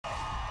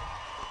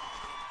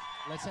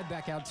Let's head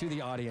back out to the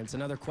audience.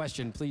 Another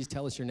question. Please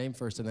tell us your name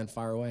first and then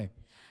fire away.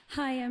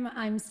 Hi,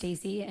 I'm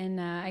Stacy,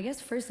 and I guess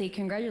firstly,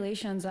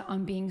 congratulations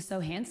on being so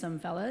handsome,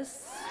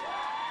 fellas.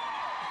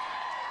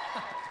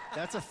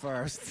 That's a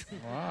first.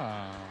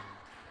 Wow.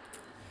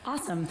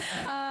 Awesome.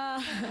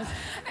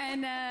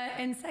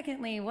 And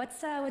secondly,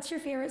 what's your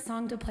favorite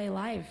song to play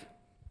live?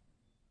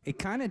 It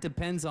kind of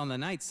depends on the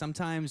night.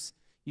 Sometimes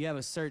you have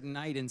a certain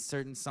night and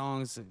certain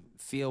songs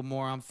feel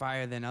more on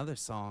fire than other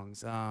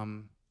songs.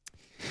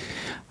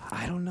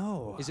 I don't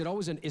know. Is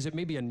it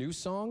maybe a new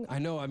song? I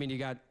know, I mean, you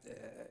got,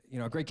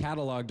 a great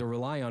catalog to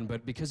rely on,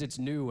 but because it's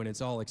new and it's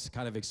all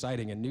kind of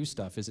exciting and new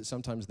stuff, is it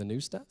sometimes the new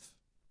stuff?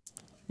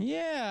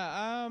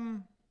 Yeah,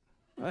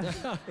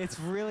 It's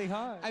really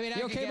hard. I mean,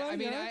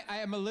 I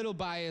am a little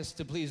biased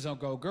to Please Don't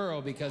Go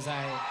Girl because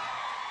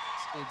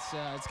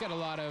it's got a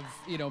lot of,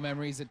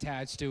 memories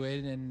attached to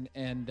it, and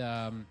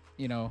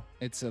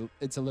it's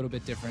a little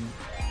bit different.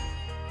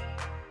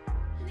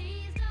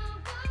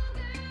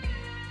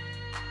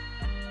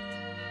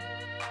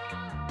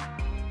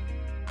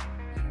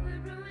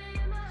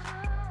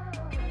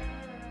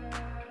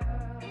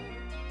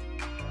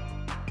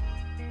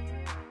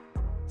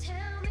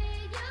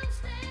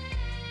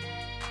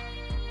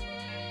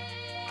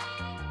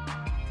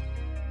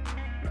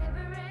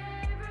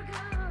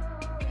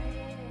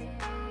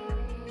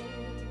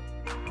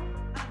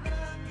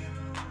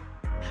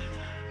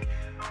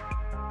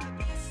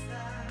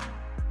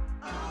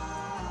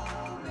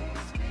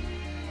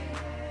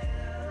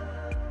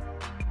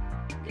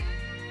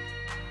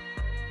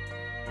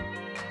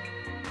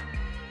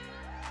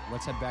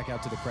 Let's head back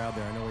out to the crowd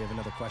there. I know we have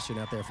another question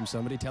out there from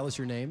somebody. Tell us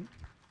your name.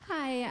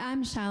 Hi,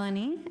 I'm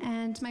Shalini,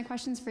 and my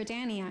question's for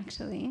Danny,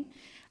 actually.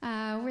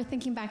 We're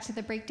thinking back to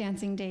the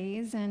breakdancing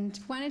days and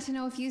wanted to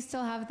know if you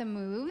still have the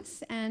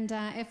moves, and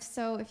if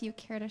so, if you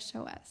care to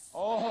show us.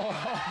 Oh.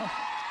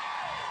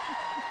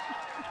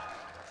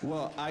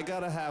 Well, I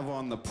gotta have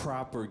on the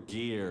proper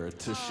gear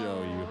to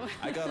show you.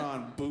 I got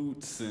on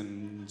boots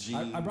and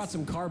jeans. I brought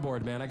some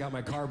cardboard, man. I got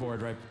my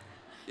cardboard right.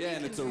 Yeah,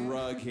 and it's a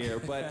rug here,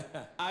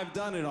 but I've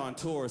done it on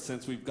tour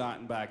since we've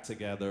gotten back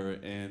together,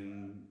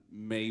 and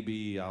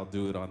maybe I'll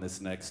do it on this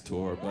next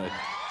tour, but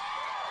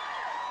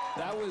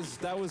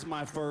that was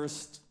my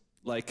first,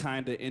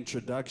 kind of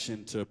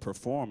introduction to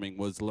performing,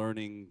 was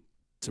learning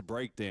to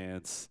break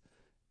dance,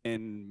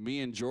 and me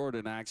and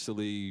Jordan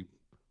actually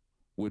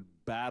would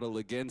battle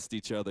against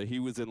each other. He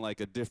was in, a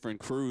different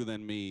crew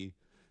than me,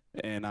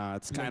 and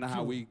it's kind of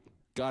how we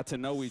got to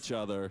know each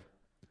other.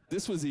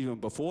 This was even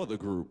before the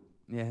group.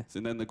 Yes.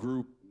 And then the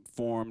group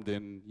formed,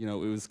 and it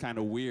was kind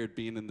of weird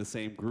being in the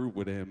same group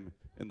with him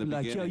in the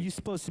beginning. Yo, you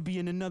supposed to be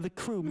in another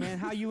crew, man.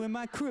 How you in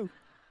my crew?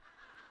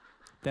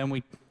 Then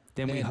we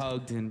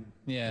hugged, and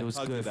it was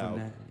good from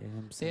that. Yeah,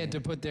 they had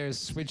to put their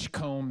switch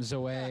combs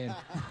away.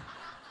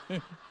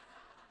 And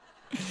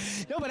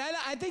no, but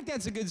I think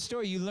that's a good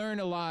story. You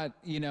learn a lot,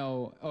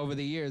 over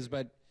the years.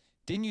 But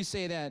didn't you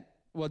say that?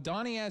 Well,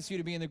 Donnie asked you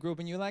to be in the group,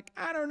 and you're like,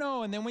 I don't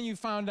know. And then when you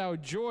found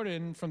out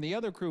Jordan from the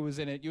other crew was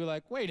in it, you were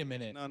like, wait a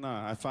minute. No,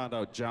 I found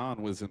out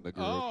John was in the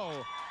group.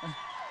 Oh.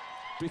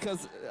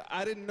 Because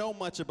I didn't know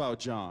much about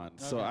John,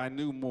 so I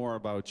knew more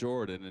about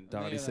Jordan. And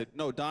Donnie said,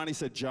 no, Donnie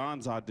said,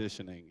 John's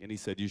auditioning, and he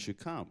said, you should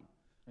come.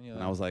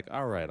 And I was like,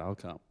 all right, I'll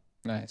come.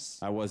 Nice.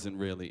 I wasn't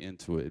really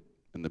into it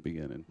in the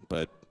beginning,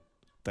 but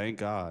thank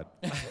God.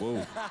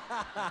 Whoa.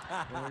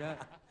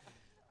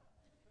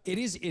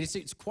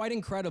 It's quite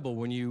incredible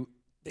when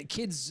the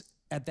kids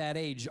at that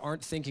age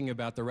aren't thinking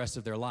about the rest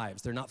of their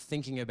lives. They're not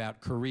thinking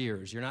about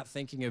careers. You're not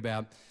thinking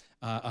about,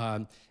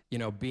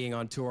 being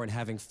on tour and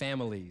having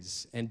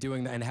families and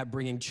doing that and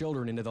bringing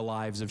children into the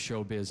lives of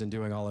showbiz and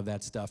doing all of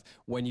that stuff.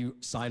 When you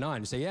sign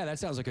on, you say, yeah, that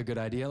sounds like a good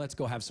idea. Let's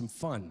go have some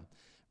fun,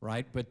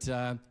 right? But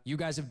you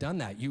guys have done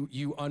that.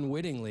 You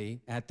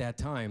unwittingly, at that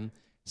time,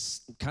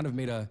 kind of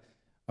made a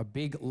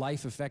big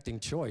life-affecting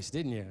choice,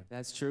 didn't you?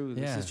 That's true.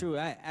 This is true.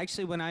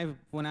 Actually, when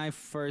I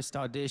first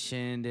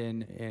auditioned,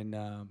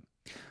 and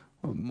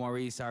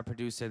Maurice, our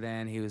producer,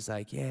 then he was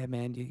like, "Yeah,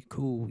 man, you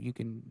cool. You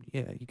can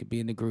be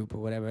in the group or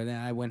whatever." And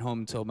then I went home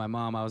and told my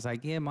mom. I was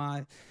like, "Yeah,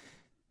 Ma."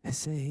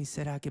 He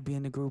said I could be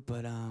in the group,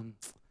 but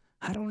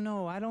I don't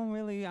know. I don't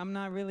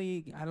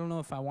know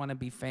if I want to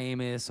be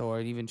famous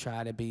or even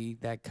try to be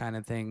that kind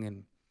of thing.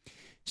 And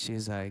she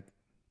was like,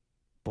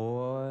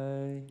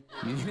 boy.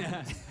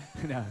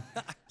 No.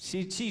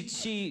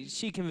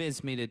 She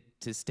convinced me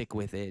to stick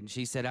with it. And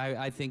she said,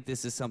 I think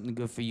this is something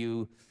good for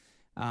you.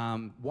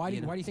 Why do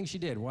you think she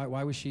did?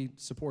 Why was she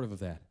supportive of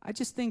that? I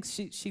just think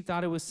she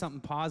thought it was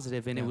something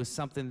positive, and it was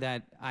something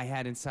that I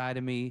had inside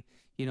of me.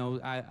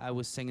 I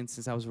was singing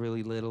since I was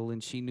really little,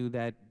 and she knew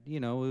that,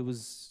 it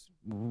was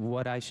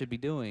what I should be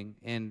doing.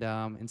 And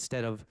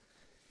instead of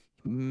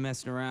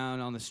messing around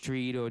on the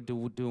street or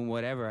doing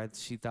whatever,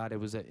 she thought it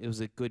was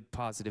a good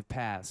positive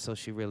path. So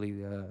she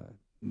really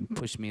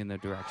pushed me in the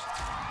direction.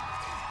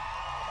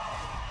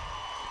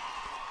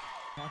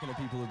 Talking to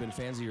people who've been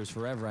fans of yours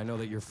forever, I know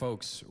that your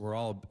folks were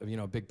all,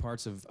 big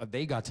parts of,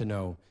 they got to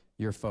know,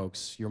 your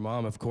folks. Your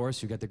mom, of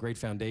course, you got the great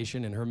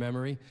foundation in her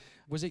memory.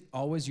 Was it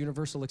always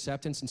universal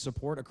acceptance and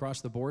support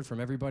across the board from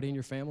everybody in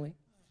your family?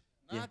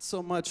 Not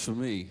so much for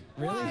me.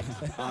 Really?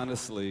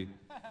 Honestly,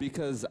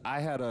 because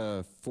I had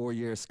a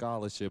 4-year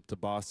scholarship to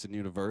Boston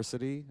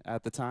University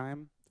at the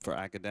time for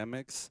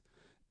academics.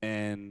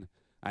 And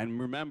I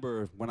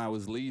remember when I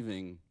was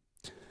leaving,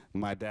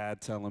 my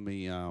dad telling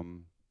me,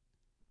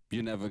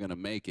 you're never gonna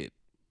make it.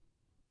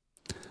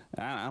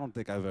 I don't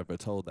think I've ever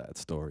told that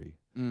story.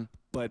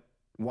 But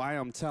why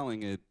I'm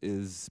telling it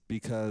is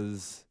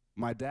because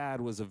my dad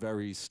was a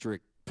very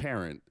strict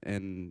parent,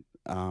 and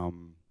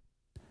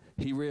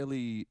he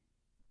really,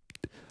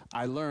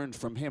 I learned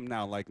from him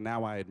now, like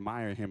now I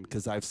admire him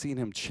because I've seen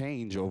him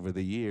change over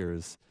the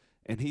years,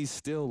 and he's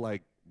still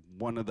like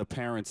one of the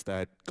parents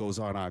that goes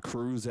on our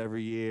cruise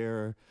every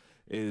year,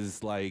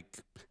 is like,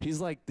 he's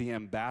like the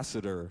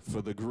ambassador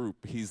for the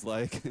group. He's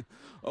like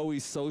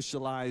always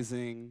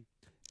socializing.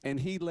 And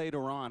he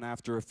later on,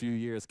 after a few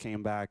years,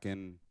 came back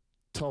and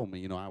told me,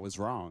 you know, I was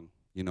wrong.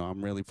 You know,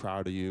 I'm really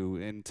proud of you.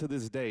 And to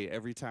this day,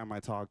 every time I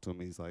talk to him,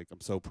 he's like,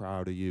 I'm so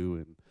proud of you.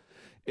 And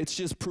it's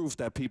just proof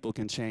that people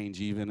can change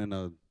even in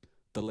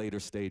the later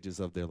stages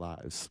of their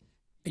lives.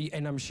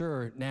 And I'm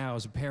sure now,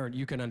 as a parent,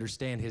 you can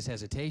understand his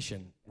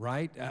hesitation,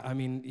 right? I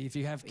mean, if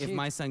you have kids... If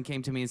my son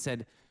came to me and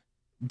said,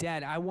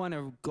 Dad, I want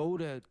to go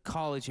to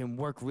college and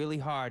work really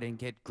hard and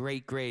get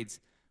great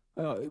grades,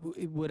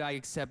 would I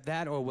accept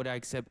that, or would I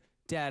accept...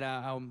 Dad,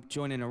 I'm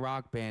joining a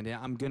rock band and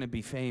I'm gonna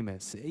be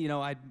famous. You know,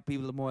 I'd be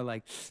more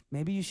like,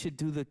 maybe you should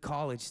do the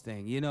college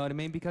thing. You know what I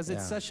mean? Because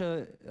it's such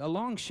a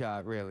long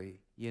shot,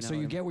 really. You know. So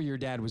you get where your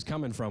dad was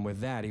coming from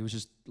with that. He was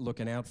just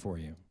looking out for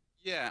you.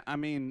 Yeah, I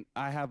mean,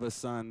 I have a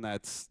son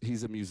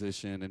he's a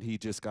musician, and he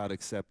just got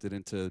accepted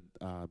into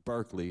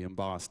Berkeley in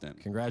Boston.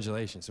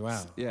 Congratulations!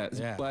 Wow.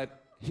 Yeah,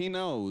 but he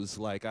knows.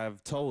 Like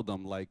I've told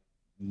him, like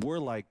we're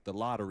like the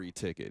lottery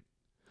ticket,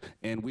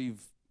 and we've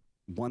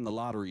won the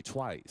lottery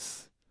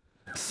twice.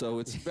 So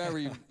it's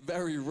very,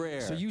 very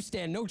rare. So you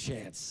stand no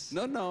chance.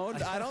 No,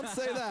 I don't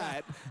say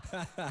that.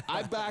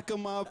 I back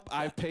him up.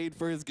 I've paid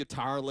for his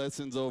guitar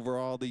lessons over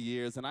all the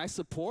years, and I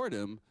support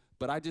him,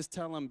 but I just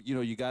tell him, you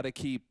know, you got to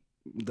keep,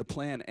 the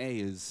plan A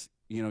is,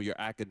 you know, your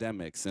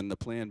academics, and the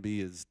plan B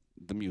is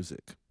the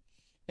music.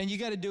 And you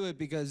got to do it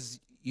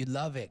because you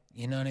love it.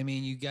 You know what I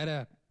mean? You got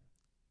to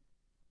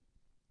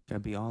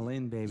be all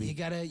in, baby. You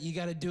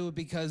gotta do it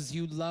because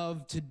you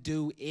love to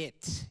do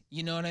it.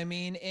 You know what I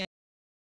mean?